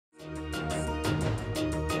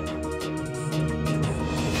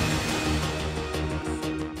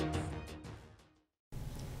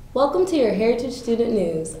Welcome to your Heritage Student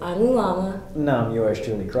News. I'm Lulama. And I'm yours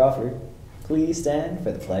truly, Crawford. Please stand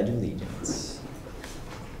for the Pledge of Allegiance.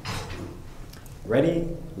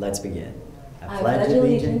 Ready? Let's begin. I pledge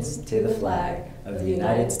allegiance to the flag of the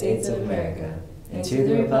United States of America and to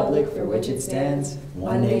the republic for which it stands,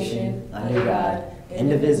 one nation, under God,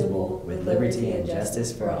 indivisible, with liberty and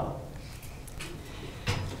justice for all.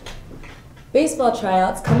 Baseball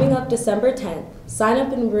tryouts coming up December 10th. Sign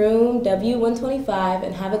up in room W125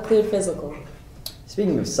 and have a cleared physical.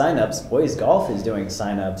 Speaking of sign-ups, boys golf is doing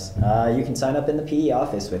sign-ups. You can sign up in the PE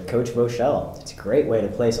office with Coach Voschel. It's a great way to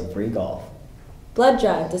play some free golf. Blood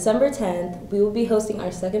Drive, December 10th. We will be hosting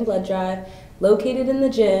our second blood drive located in the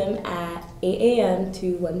gym at 8 a.m.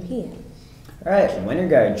 to 1 p.m. All right, Winter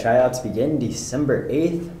Guard tryouts begin December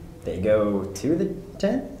 8th. They go to the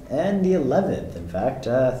 10th and the 11th. In fact,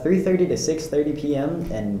 3:30 to 6:30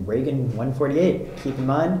 p.m. and Reagan 148. Keep in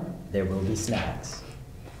mind, there will be snacks.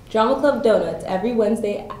 Drama Club Donuts every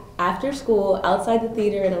Wednesday after school outside the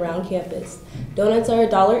theater and around campus. Donuts are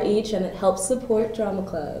 $1 each and it helps support Drama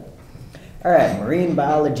Club. All right, Marine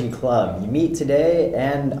Biology Club. You meet today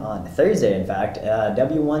and on Thursday, in fact,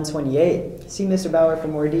 W128. See Mr. Bauer for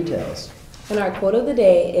more details. And our quote of the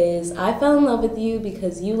day is, I fell in love with you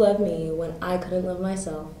because you loved me when I couldn't love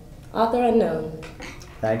myself. Author unknown.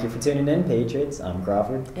 Thank you for tuning in, Patriots. I'm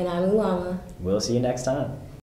Crawford. And I'm Ulama. We'll see you next time.